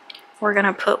 We're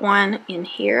gonna put one in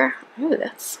here. Ooh,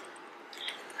 that's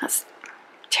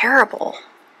terrible.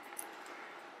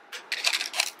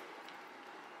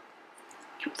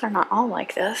 Hope they're not all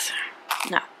like this.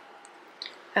 No.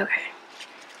 Okay.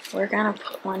 We're gonna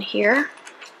put one here.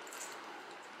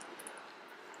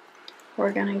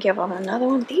 We're gonna give them another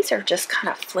one. These are just kind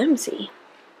of flimsy.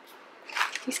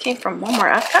 These came from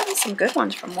Walmart. I've gotten some good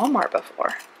ones from Walmart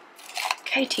before.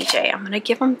 Okay, TJ, I'm gonna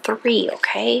give them 3,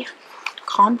 okay?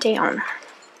 Calm down.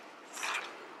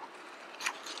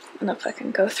 I don't know if I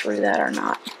can go through that or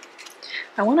not.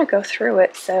 I want to go through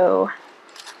it so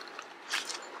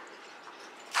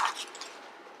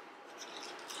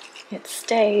it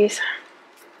stays.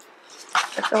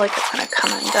 I feel like it's going to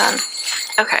come undone.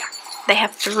 Okay, they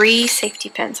have 3 safety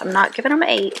pins. I'm not giving them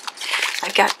 8.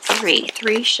 I've got 3.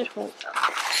 3 should hold them.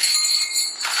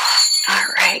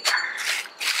 Alright.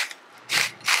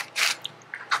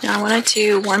 Now I want to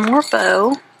do one more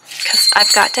bow because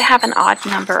I've got to have an odd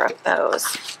number of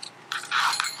bows.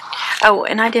 Oh,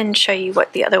 and I didn't show you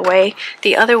what the other way.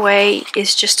 The other way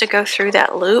is just to go through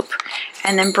that loop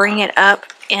and then bring it up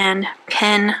and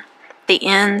pin the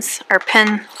ends, or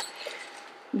pin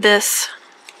this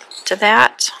to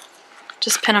that.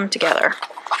 Just pin them together.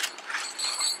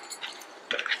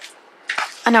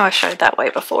 I know I showed that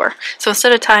way before. So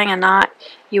instead of tying a knot,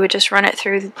 you would just run it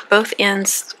through both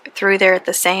ends through there at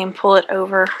the same, pull it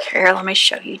over. Here, let me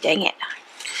show you. Dang it.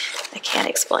 I can't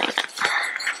explain it.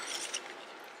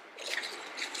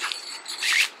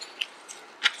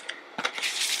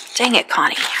 Dang it,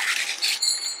 Connie.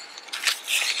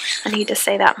 I need to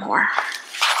say that more.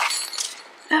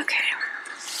 Okay.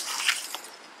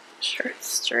 Shirt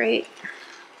straight.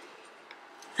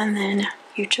 And then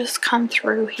you just come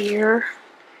through here.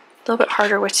 A little bit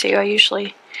harder with 2. I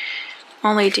usually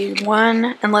only do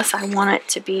 1 unless I want it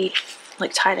to be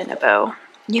like tied in a bow.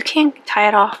 You can tie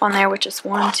it off on there, which is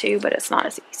 1, 2, but it's not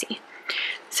as easy.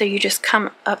 So you just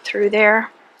come up through there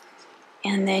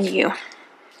and then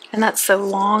and that's so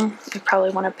long, you probably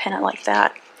want to pin it like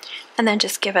that. And then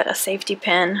just give it a safety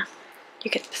pin.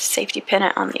 You could safety pin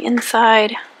it on the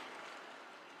inside.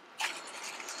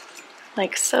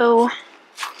 Like so.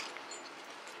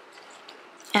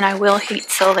 And I will heat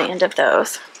seal the end of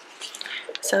those.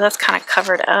 So that's kind of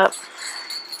covered up.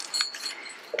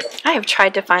 I have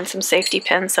tried to find some safety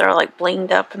pins that are like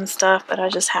blinged up and stuff, but I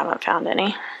just haven't found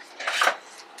any.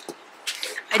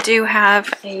 I do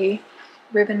have a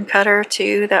ribbon cutter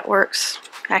too that works.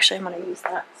 Actually, I'm going to use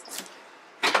that.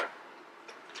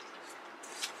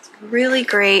 It's really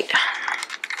great.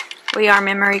 We are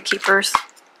memory keepers.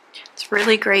 It's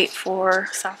really great for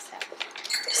soft satin.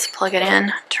 Just plug it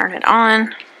in, turn it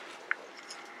on.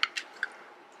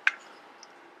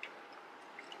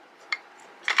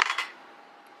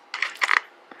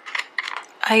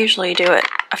 I usually do it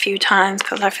a few times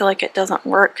because I feel like it doesn't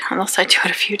work unless I do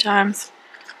it a few times.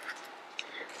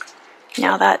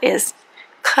 Now that is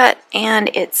cut and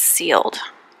it's sealed.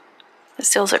 It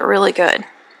seals it really good.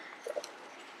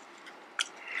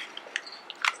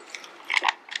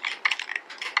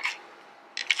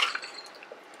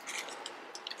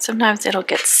 Sometimes it'll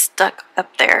get stuck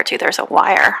up there too. There's a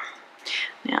wire.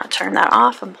 Now turn that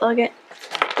off and plug it.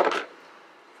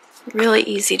 Really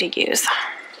easy to use.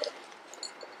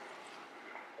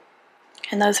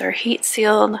 And those are heat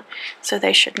sealed, so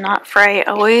they should not fray.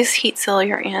 Always heat seal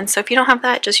your ends. So if you don't have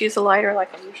that, just use a lighter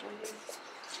like I usually do.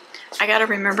 I gotta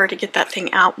remember to get that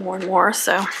thing out more and more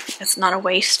so it's not a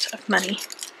waste of money,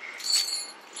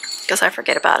 because I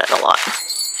forget about it a lot.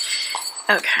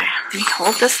 Okay, let me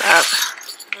hold this up.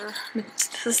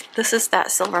 This is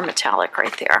that silver metallic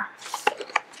right there.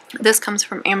 This comes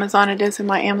from Amazon. It is in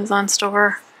my Amazon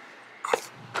store.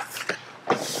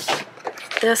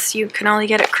 This you can only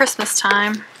get at Christmas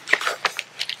time.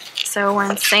 So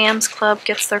when Sam's Club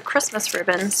gets their Christmas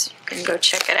ribbons, you can go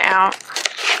check it out.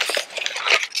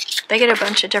 They get a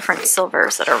bunch of different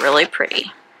silvers that are really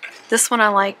pretty. This one I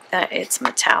like that it's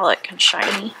metallic and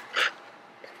shiny.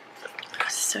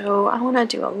 So I want to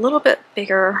do a little bit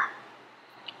bigger.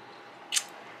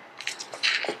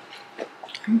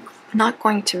 I'm I'm not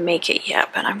going to make it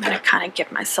yet, but I'm going to kind of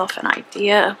give myself an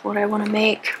idea of what I want to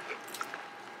make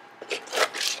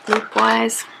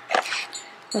loop-wise.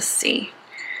 Let's see.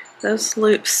 Those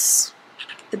loops,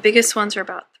 the biggest ones are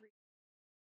about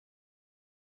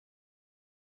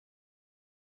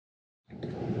 3.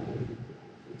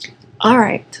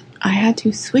 Alright, I had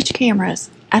to switch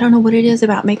cameras. I don't know what it is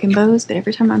about making bows, but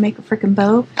every time I make a freaking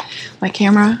bow, my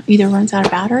camera either runs out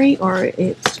of battery or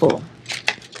it's full.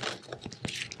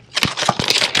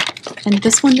 And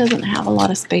this one doesn't have a lot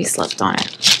of space left on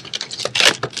it.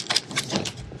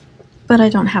 But I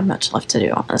don't have much left to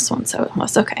do on this one, so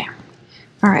it's okay.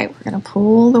 Alright, we're going to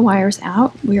pull the wires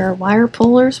out. We are wire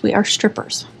pullers, we are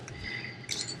strippers.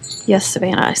 Yes,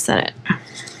 Savannah, I said it.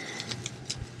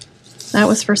 That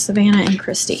was for Savannah and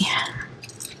Christy.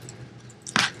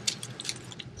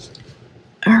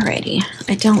 Alrighty,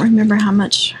 I don't remember how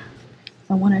much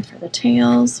I wanted for the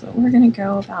tails, but we're going to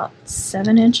go about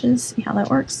 7 inches. See how that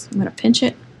works? I'm going to pinch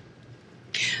it.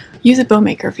 Use a bow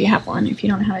maker if you have one, if you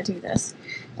don't know how to do this.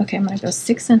 Okay, I'm going to go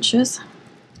 6 inches.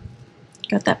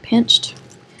 Got that pinched.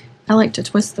 I like to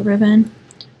twist the ribbon.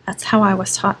 That's how I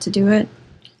was taught to do it.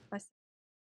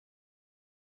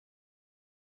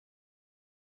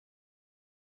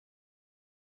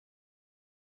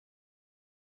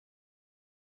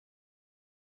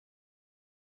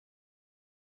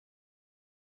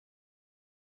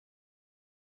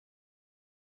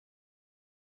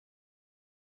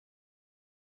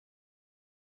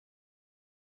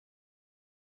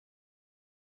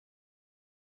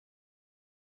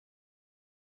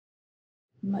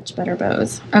 Much better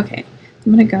bows. Okay,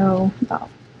 I'm going to go about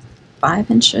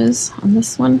 5 inches on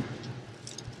this one.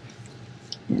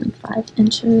 And 5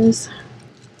 inches.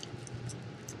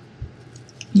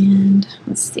 And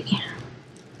let's see.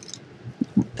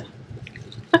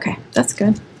 Okay, that's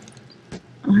good.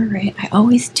 Alright, I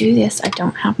always do this. I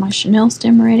don't have my Chanel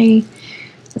stem ready.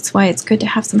 That's why it's good to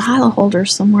have some hilo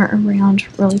holders somewhere around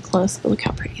really close. But look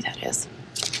how pretty that is.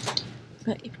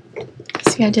 But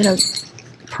see, I did a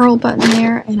pearl button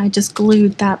there, and I just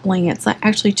glued that bling. It's like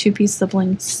actually 2 pieces of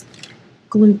bling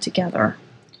glued together.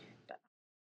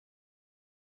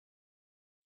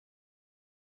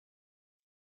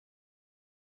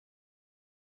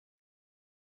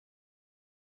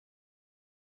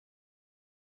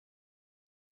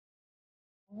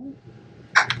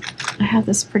 I have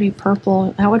this pretty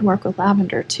purple. That would work with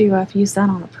lavender too. I've used that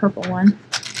on a purple one.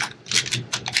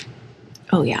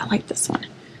 Oh yeah, I like this one.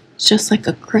 It's just like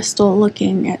a crystal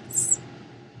looking. It's,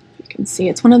 you can see,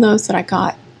 it's one of those that I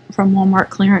got from Walmart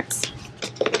clearance.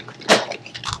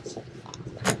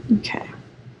 Okay.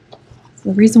 So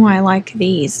the reason why I like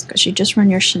these, because you just run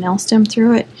your Chanel stem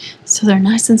through it, so they're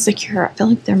nice and secure. I feel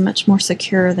like they're much more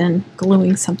secure than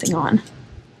gluing something on.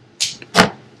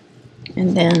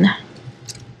 And then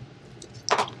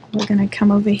we're going to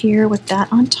come over here with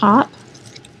that on top.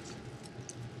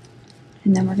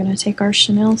 And then we're going to take our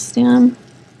Chanel stem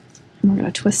and we're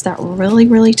going to twist that really,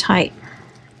 really tight.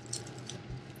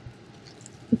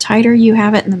 The tighter you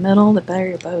have it in the middle, the better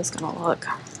your bow is going to look.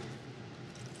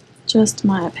 Just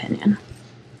my opinion.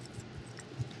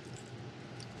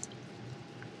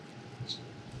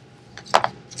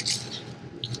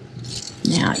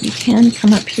 Now you can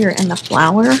come up here in the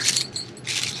flower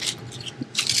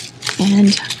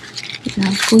and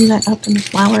glue that up in the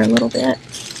flower a little bit.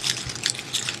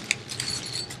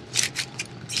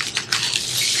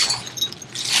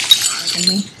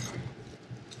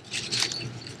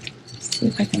 See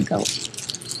if I can go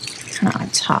kind of on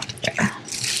top there.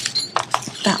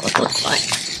 What that would look like.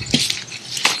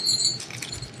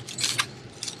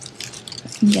 If I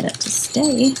can get it to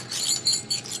stay.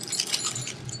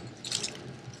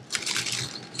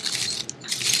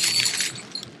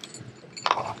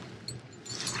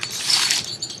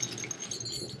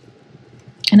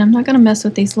 And I'm not going to mess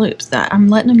with these loops. I'm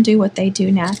letting them do what they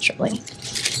do naturally.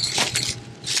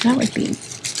 That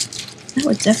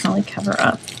would definitely cover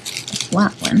up a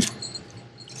flat one.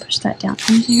 Push that down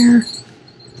in there.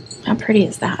 How pretty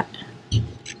is that? Do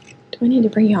I need to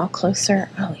bring you all closer?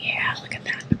 Oh yeah, look at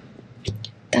that.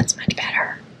 That's much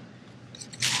better.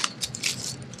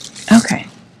 Okay,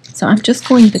 so I'm just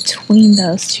going between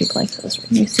those 2 places.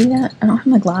 You see that? I don't have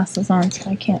my glasses on, so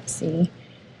I can't see.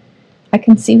 I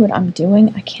can see what I'm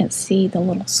doing. I can't see the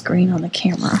little screen on the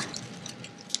camera.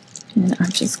 And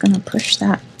I'm just going to push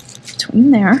that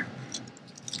between there.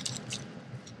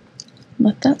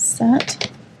 Let that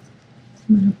set.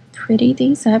 I'm going to pretty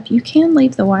these up. You can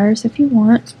leave the wires if you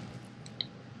want.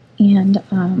 And,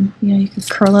 you can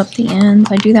curl up the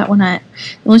ends. I do that when the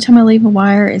only time I leave a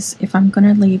wire is if I'm going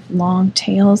to leave long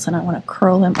tails and I want to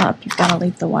curl them up. You've got to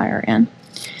leave the wire in.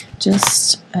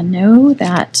 just know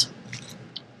that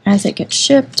as it gets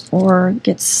shipped or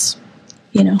gets,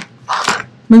 you know,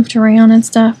 moved around and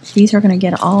stuff, these are going to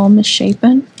get all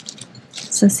misshapen.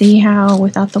 So see how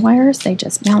without the wires, they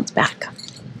just bounce back.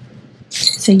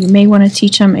 So you may want to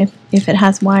teach them if it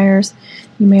has wires,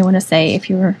 you may want to say if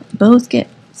your bows get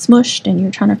smushed and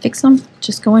you're trying to fix them,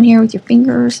 just go in here with your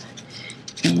fingers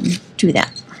and do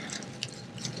that.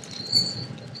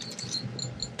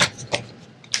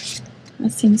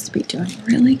 That seems to be doing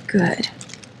really good.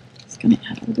 Just going to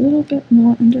add a little bit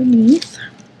more underneath.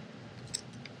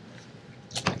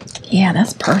 Yeah,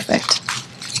 that's perfect.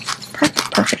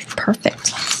 Perfect, perfect, perfect.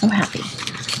 So happy.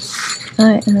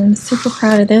 I am super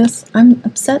proud of this. I'm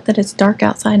upset that it's dark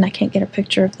outside and I can't get a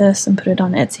picture of this and put it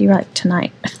on Etsy right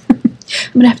tonight.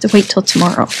 I'm going to have to wait till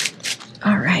tomorrow.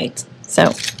 Alright,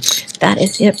 so that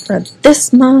is it for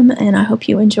this mom, and I hope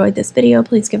you enjoyed this video.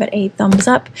 Please give it a thumbs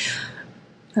up.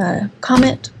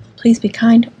 Comment. Please be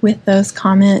kind with those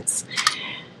comments.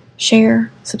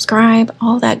 Share, subscribe,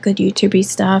 all that good YouTube-y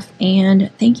stuff.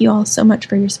 And thank you all so much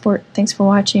for your support. Thanks for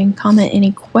watching. Comment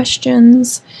any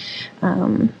questions.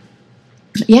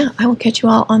 Yeah, I will catch you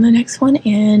all on the next one.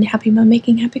 And happy mom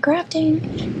making, happy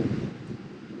crafting.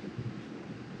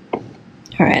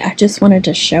 Alright, I just wanted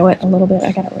to show it a little bit.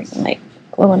 I got a ring light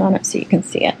glowing on it so you can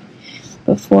see it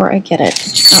before I get it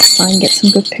outside and get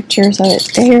some good pictures of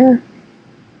it there.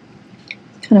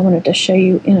 Kind of wanted to show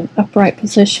you in an upright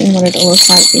position what it'll look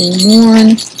like being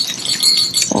worn.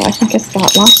 So I think it's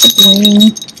got lots of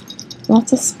bling,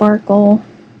 lots of sparkle.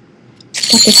 It's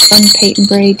got this fun patent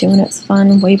braid doing its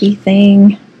fun wavy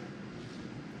thing.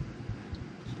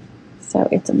 So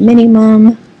it's a mini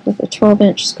mum with a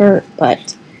 12-inch skirt,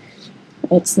 but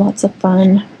it's lots of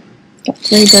fun. Got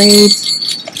 3 braids.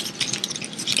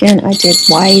 Again, I did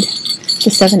wide to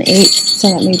 7/8, so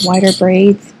that made wider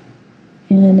braids.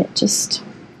 And it just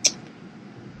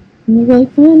really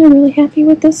fun. I'm really happy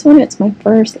with this one. It's my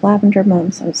first lavender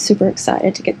mum, so I'm super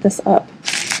excited to get this up.